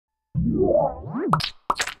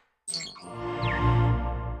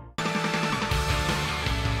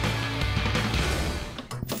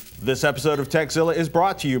This episode of Tekzilla is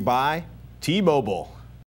brought to you by T-Mobile.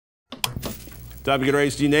 Time to get our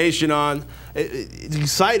HD Nation on. It's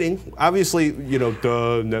exciting. Obviously, you know,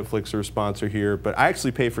 Netflix are a sponsor here, but I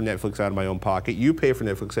actually pay for Netflix out of my own pocket. You pay for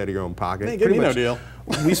Netflix out of your own pocket. Hey, give me no deal.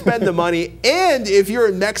 We spend the money, and if you're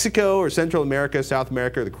in Mexico or Central America, South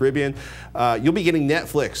America, or the Caribbean, you'll be getting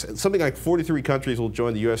Netflix. Something like 43 countries will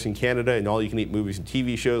join the U.S. and Canada, and all you can eat movies and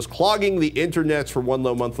TV shows, clogging the internets for one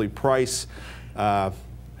low monthly price. I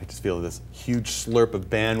just feel this huge slurp of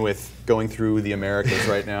bandwidth going through the Americas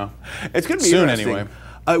right now. It's going to be soon interesting. Anyway.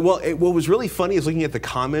 What was really funny is looking at the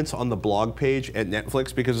comments on the blog page at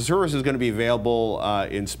Netflix, because the service is going to be available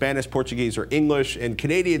in Spanish, Portuguese, or English, and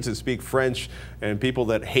Canadians that speak French and people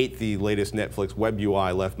that hate the latest Netflix web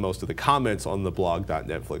UI left most of the comments on the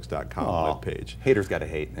blog.netflix.com webpage. Haters gotta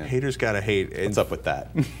hate, man. Haters gotta hate. What's up with that?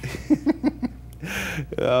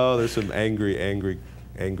 Oh, there's some angry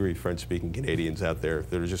French-speaking Canadians out there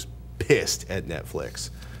that are just pissed at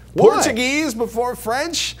Netflix. Why? Portuguese before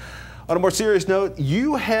French? On a more serious note,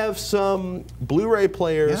 you have some Blu-ray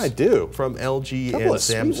players. Yeah, I do. From LG and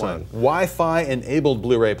Samsung. Wi-Fi enabled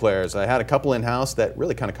Blu-ray players. I had a couple in-house that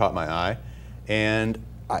really kind of caught my eye, and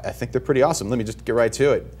I think they're pretty awesome. Let me just get right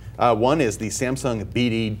to it. One is the Samsung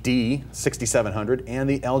BD 6700 and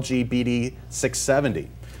the LG BD 670.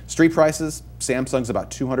 Street prices, Samsung's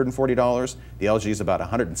about $240, the LG's about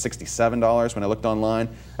 $167 when I looked online.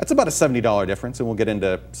 That's about a $70 difference, and we'll get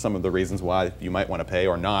into some of the reasons why you might want to pay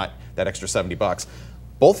or not that extra 70 bucks.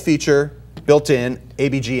 Both feature built-in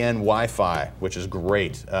ABGN Wi-Fi, which is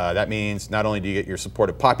great. That means not only do you get your support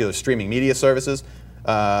of popular streaming media services,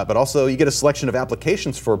 but also you get a selection of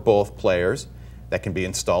applications for both players that can be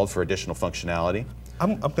installed for additional functionality.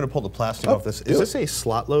 I'm going to pull the plastic off this. Is this a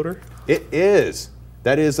slot loader? It is.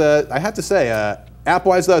 That is, I have to say,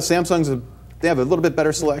 app-wise though, they have a little bit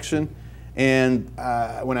better selection. And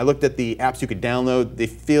when I looked at the apps you could download, they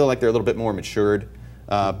feel like they're a little bit more matured.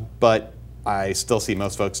 But I still see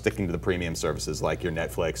most folks sticking to the premium services like your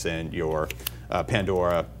Netflix and your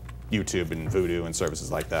Pandora, YouTube, and Vudu, and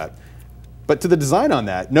services like that. But to the design on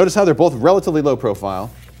that, notice how they're both relatively low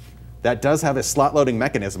profile. That does have a slot loading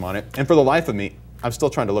mechanism on it. And for the life of me, I'm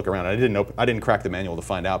still trying to look around. I didn't crack the manual to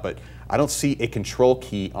find out, but I don't see a control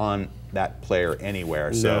key on that player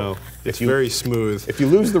anywhere. So no, it's very smooth. If you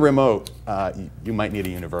lose the remote, you might need a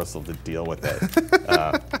universal to deal with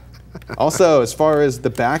it. Also, as far as the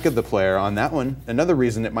back of the player on that one, another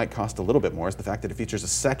reason it might cost a little bit more is the fact that it features a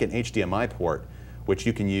second HDMI port, which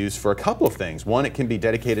you can use for a couple of things. One, it can be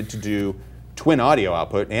dedicated to do twin audio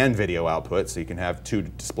output and video output, so you can have two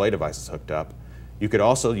display devices hooked up. You could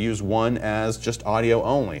also use one as just audio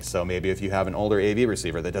only. So maybe if you have an older AV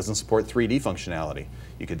receiver that doesn't support 3D functionality,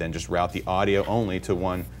 you could then just route the audio only to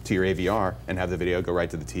your AVR and have the video go right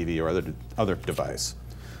to the TV or other device.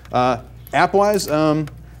 App-wise, I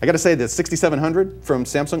got to say that 6700 from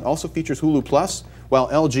Samsung also features Hulu Plus, while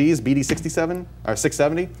LG's BD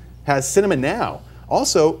 670 has Cinema Now.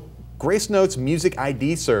 Also, Grace Note's Music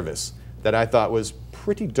ID service that I thought was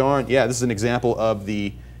pretty darn. Yeah, this is an example of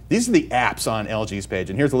these are the apps on LG's page,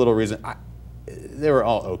 and here's a little reason. They were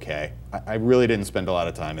all okay. I really didn't spend a lot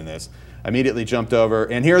of time in this. I immediately jumped over,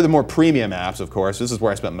 and here are the more premium apps, of course. This is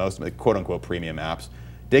where I spent most of my quote-unquote premium apps.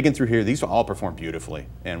 Digging through here, these all performed beautifully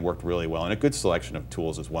and worked really well, and a good selection of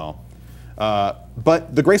tools as well.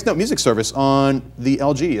 But the Grace Note Music service on the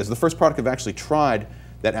LG is the first product I've actually tried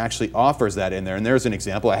that actually offers that in there, and there's an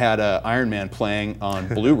example. I had Iron Man playing on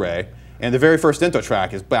Blu-ray, and the very first intro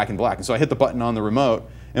track is Back in Black, and so I hit the button on the remote,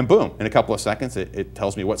 and boom, in a couple of seconds, it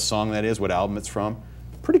tells me what song that is, what album it's from.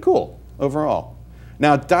 Pretty cool overall.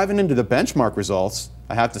 Now, diving into the benchmark results,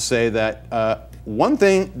 I have to say that one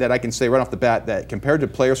thing that I can say right off the bat that compared to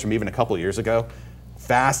players from even a couple of years ago,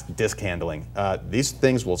 fast disk handling. These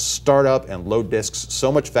things will start up and load disks so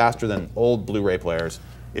much faster than old Blu-ray players.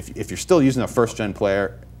 If you're still using a first-gen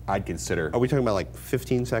player, I'd consider. Are we talking about like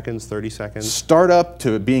 15 seconds, 30 seconds? Startup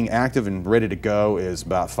to being active and ready to go is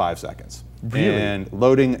about 5 seconds. Really? And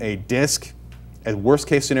loading a disc, a worst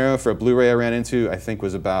case scenario for a Blu-ray I ran into, I think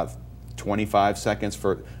was about 25 seconds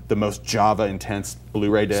for the most Java intense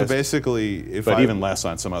Blu-ray disc. So basically, even less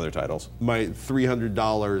on some other titles. My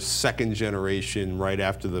 $300 second generation, right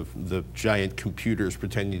after the giant computers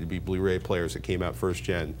pretending to be Blu-ray players that came out first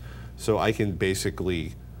gen, so I can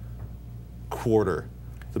basically quarter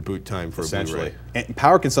the boot time for a Blu-ray. And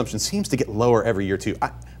power consumption seems to get lower every year too.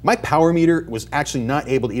 My power meter was actually not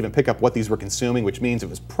able to even pick up what these were consuming, which means it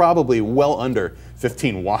was probably well under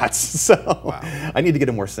 15 watts. So wow. I need to get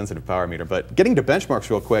a more sensitive power meter. But getting to benchmarks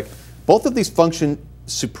real quick, Both of these function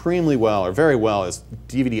supremely well, or very well, as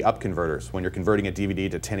DVD up converters when you're converting a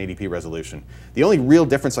DVD to 1080p resolution. The only real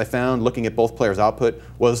difference I found looking at both players' output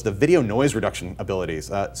was the video noise reduction abilities.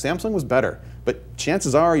 Samsung was better, but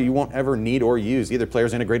chances are you won't ever need or use either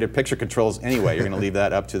player's integrated picture controls anyway. You're going to leave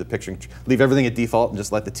that up to the picture, leave everything at default and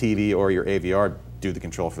just let the TV or your AVR do the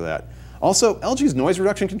control for that. Also, LG's noise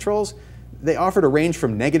reduction controls, they offered a range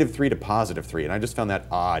from -3 to +3, and I just found that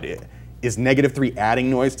odd. Is -3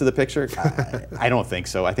 adding noise to the picture? I don't think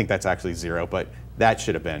so. I think that's actually 0, but that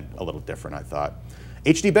should have been a little different, I thought.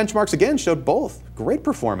 HD benchmarks again showed both great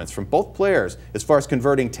performance from both players as far as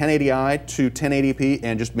converting 1080i to 1080p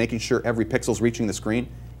and just making sure every pixel's reaching the screen.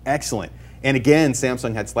 Excellent. And again,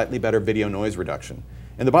 Samsung had slightly better video noise reduction.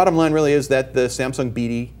 And the bottom line really is that the Samsung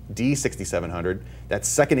D6700, that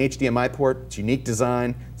second HDMI port, its unique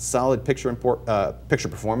design, solid picture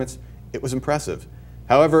performance, it was impressive.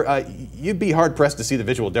 However, you'd be hard-pressed to see the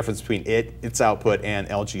visual difference between its output, and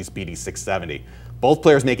LG's BD670. Both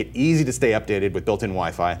players make it easy to stay updated with built-in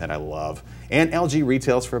Wi-Fi that I love. And LG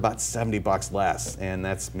retails for about $70 less, and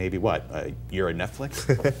that's maybe what, a year of Netflix?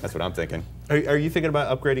 That's what I'm thinking. Are you thinking about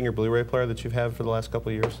upgrading your Blu-ray player that you've had for the last couple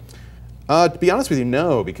of years? To be honest with you,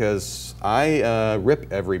 no, because I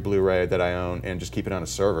rip every Blu-ray that I own and just keep it on a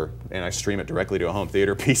server, and I stream it directly to a home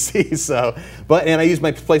theater PC. And I use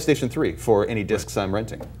my PlayStation 3 for any discs I'm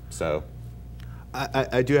renting. So.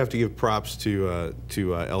 I do have to give props to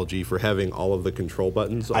LG for having all of the control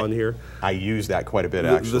buttons on here. I use that quite a bit,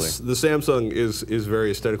 actually. The Samsung is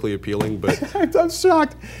very aesthetically appealing, but I'm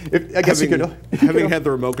shocked. I guess having had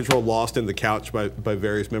the remote control lost in the couch by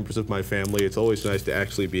various members of my family, it's always nice to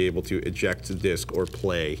actually be able to eject the disc or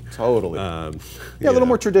play. Totally. Yeah, a little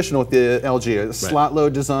more traditional with the LG, a slot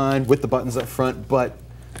load design with the buttons up front, but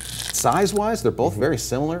size-wise, they're both very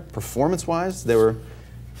similar. Performance-wise, they were.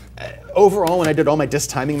 Overall, when I did all my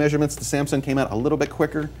disc timing measurements, the Samsung came out a little bit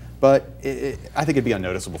quicker, but I think it'd be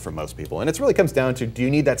unnoticeable for most people. And it really comes down to, do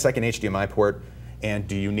you need that second HDMI port, and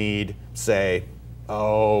do you need, say,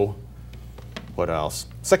 what else?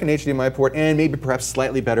 Second HDMI port, and maybe perhaps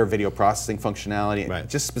slightly better video processing functionality,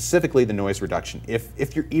 just specifically the noise reduction,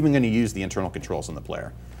 if you're even going to use the internal controls on the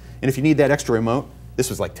player. And if you need that extra remote,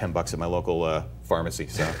 this was like $10 at my local pharmacy,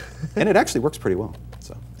 and it actually works pretty well.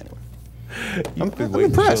 So anyway. I'm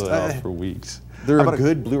impressed. For weeks. There are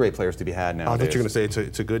good Blu-ray players to be had now. I thought you were going to say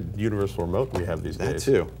it's a good universal remote we have these days.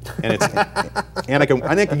 That too. And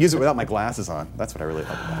I can use it without my glasses on. That's what I really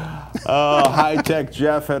love about it. High-Tech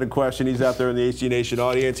Jeff had a question. He's out there in the HD Nation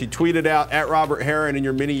audience. He tweeted out, at Robert Heron, in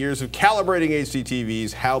your many years of calibrating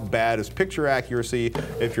HDTVs, how bad is picture accuracy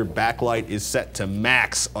if your backlight is set to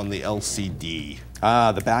max on the LCD?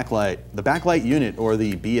 The backlight. The backlight unit, or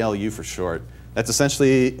the BLU for short. That's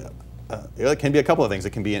essentially, it can be a couple of things. It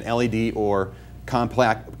can be an LED or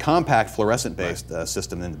compact fluorescent-based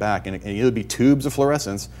system in the back, and it can either be tubes of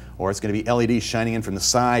fluorescence, or it's going to be LEDs shining in from the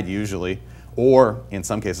side usually, or in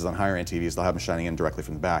some cases on higher-end TVs, they'll have them shining in directly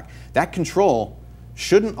from the back. That control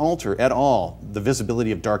shouldn't alter at all the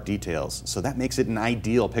visibility of dark details, so that makes it an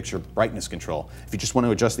ideal picture brightness control if you just want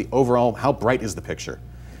to adjust the overall, how bright is the picture.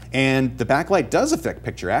 And the backlight does affect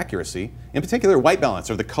picture accuracy, in particular white balance,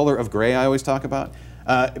 or the color of gray I always talk about.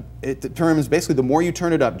 It determines basically the more you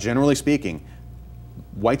turn it up, generally speaking,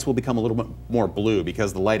 whites will become a little bit more blue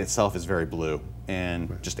because the light itself is very blue,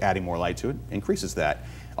 and just adding more light to it increases that.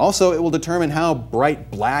 Also, it will determine how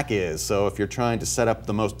bright black is, so if you're trying to set up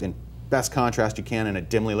the most and best contrast you can in a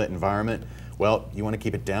dimly lit environment, well, you want to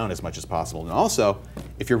keep it down as much as possible. And also,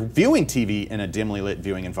 if you're viewing TV in a dimly lit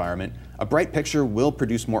viewing environment, a bright picture will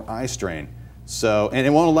produce more eye strain. And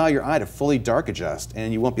it won't allow your eye to fully dark adjust,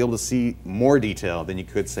 and you won't be able to see more detail than you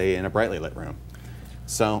could, say, in a brightly lit room.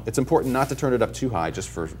 So it's important not to turn it up too high just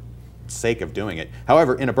for sake of doing it.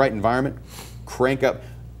 However, in a bright environment, crank up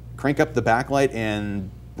the backlight,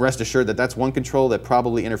 and rest assured that that's one control that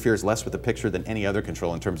probably interferes less with the picture than any other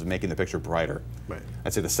control in terms of making the picture brighter. Right.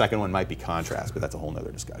 I'd say the second one might be contrast, but that's a whole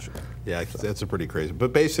nother discussion. Yeah, that's a pretty crazy.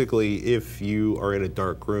 But basically, if you are in a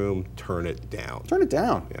dark room, turn it down. Turn it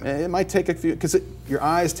down. Yeah. It might take a few, because your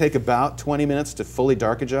eyes take about 20 minutes to fully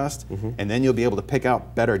dark adjust, and then you'll be able to pick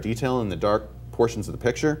out better detail in the dark portions of the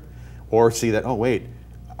picture, or see that, oh wait,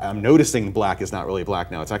 I'm noticing black is not really black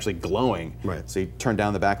now, it's actually glowing. Right. So you turn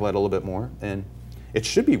down the backlight a little bit more, and it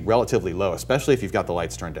should be relatively low, especially if you've got the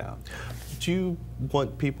lights turned down. Do you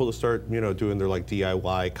want people to start, doing their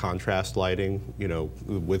DIY contrast lighting,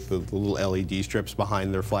 with the little LED strips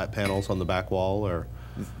behind their flat panels on the back wall, or?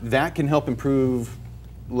 That can help improve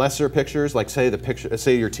lesser pictures, like say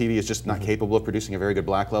your TV is just not capable of producing a very good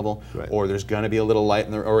black level, or there's going to be a little light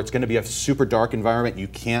in there, or it's going to be a super dark environment, you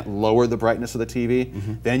can't lower the brightness of the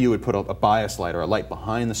TV, then you would put a bias light or a light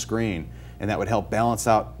behind the screen, and that would help balance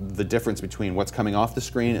out the difference between what's coming off the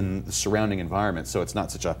screen and the surrounding environment, so it's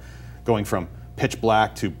not such a going from pitch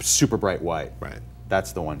black to super bright white. Right.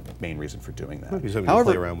 That's the one main reason for doing that.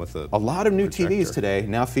 However, play around with a lot of new TVs today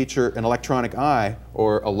now feature an electronic eye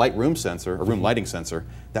or a light room sensor, a room lighting sensor,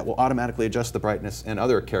 that will automatically adjust the brightness and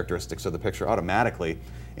other characteristics of the picture automatically.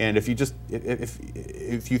 And if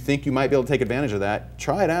you think you might be able to take advantage of that,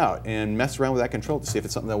 try it out and mess around with that control to see if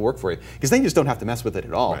it's something that'll work for you. Because then you just don't have to mess with it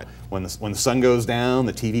at all. Right. When the sun goes down,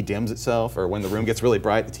 the TV dims itself, or when the room gets really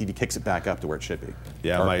bright, the TV kicks it back up to where it should be,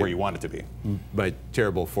 or where you want it to be. My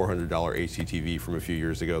terrible $400 HDTV from a few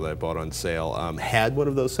years ago that I bought on sale had one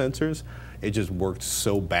of those sensors. It just worked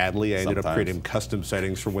so badly. I ended up creating custom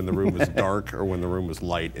settings for when the room was dark or when the room was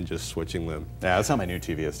light and just switching them. Yeah, that's how my new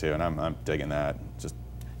TV is too, and I'm digging that. Just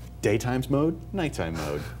daytimes mode, nighttime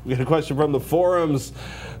mode. We got a question from the forums.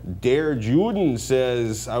 Dare Juden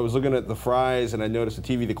says, I was looking at the fries and I noticed a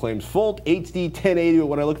TV that claims full HD 1080, but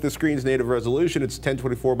when I look at the screen's native resolution, it's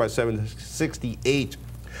 1024 by 768.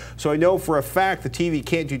 So I know for a fact the TV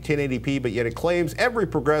can't do 1080p, but yet it claims every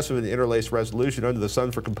progressive and interlaced resolution under the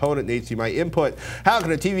sun for component and HDMI input. How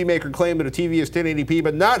can a TV maker claim that a TV is 1080p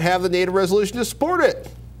but not have the native resolution to support it?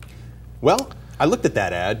 Well, I looked at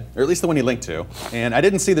that ad, or at least the one you linked to, and I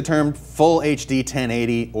didn't see the term full HD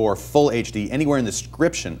 1080 or full HD anywhere in the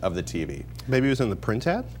description of the TV. Maybe it was in the print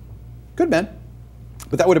ad? Could have been.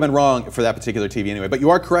 But that would have been wrong for that particular TV anyway. But you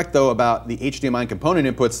are correct, though, about the HDMI component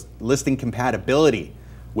inputs listing compatibility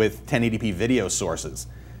with 1080p video sources.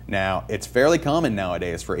 Now, it's fairly common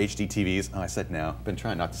nowadays for HDTVs. Oh, I said now. I've been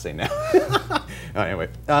trying not to say now. Anyway,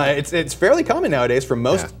 it's fairly common nowadays for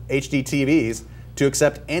most HDTVs to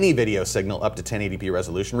accept any video signal up to 1080p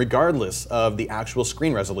resolution, regardless of the actual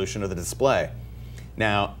screen resolution of the display.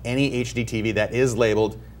 Now, any HDTV that is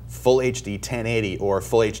labeled Full HD 1080 or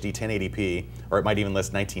Full HD 1080p, or it might even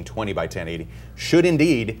list 1920 by 1080, should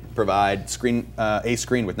indeed provide a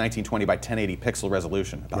screen with 1920 by 1080 pixel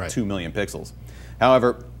resolution, about 2 million pixels.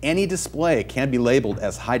 However, any display can be labeled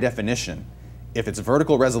as high definition if its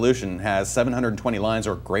vertical resolution has 720 lines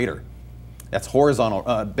or greater. That's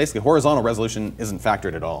horizontal. Basically, horizontal resolution isn't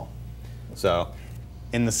factored at all. So,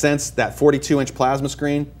 in the sense that 42-inch plasma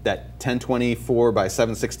screen, that 1024 by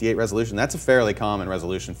 768 resolution, that's a fairly common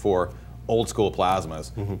resolution for old school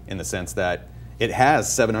plasmas, in the sense that it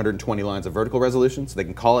has 720 lines of vertical resolution, so they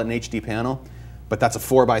can call it an HD panel, but that's a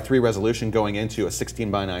 4:3 resolution going into a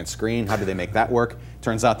 16:9 screen. How do they make that work?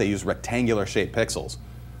 Turns out they use rectangular shaped pixels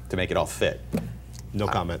to make it all fit. No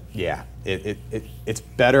comment. Yeah, it's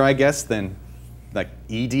better, I guess, than like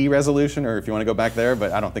ED resolution, or if you want to go back there,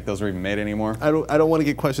 but I don't think those are even made anymore. I don't want to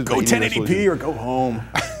get questions. Go 1080p or go home.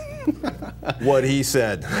 What he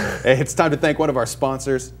said. It's time to thank one of our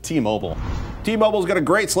sponsors, T-Mobile. T-Mobile's got a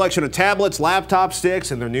great selection of tablets, laptop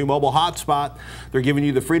sticks, and their new mobile hotspot. They're giving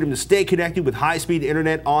you the freedom to stay connected with high-speed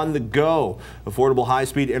internet on the go. Affordable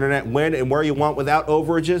high-speed internet when and where you want without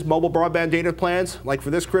overages. Mobile broadband data plans, like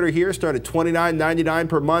for this critter here, start at $29.99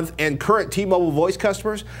 per month. And current T-Mobile voice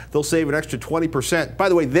customers, they'll save an extra 20%. By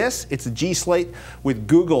the way, it's a G Slate with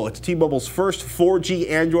Google. It's T-Mobile's first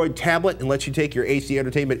 4G Android tablet and lets you take your HD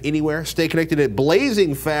entertainment anywhere. Stay connected at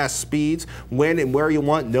blazing fast speeds when and where you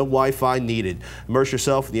want. No Wi-Fi needed. Immerse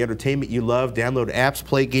yourself in the entertainment you love. Download apps,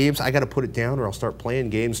 play games. I got to put it down or I'll start playing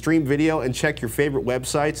games. Stream video and check your favorite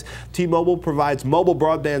websites. T-Mobile provides mobile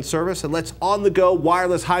broadband service and lets on-the-go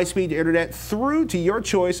wireless high-speed internet through to your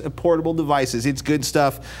choice of portable devices. It's good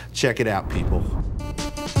stuff. Check it out, people.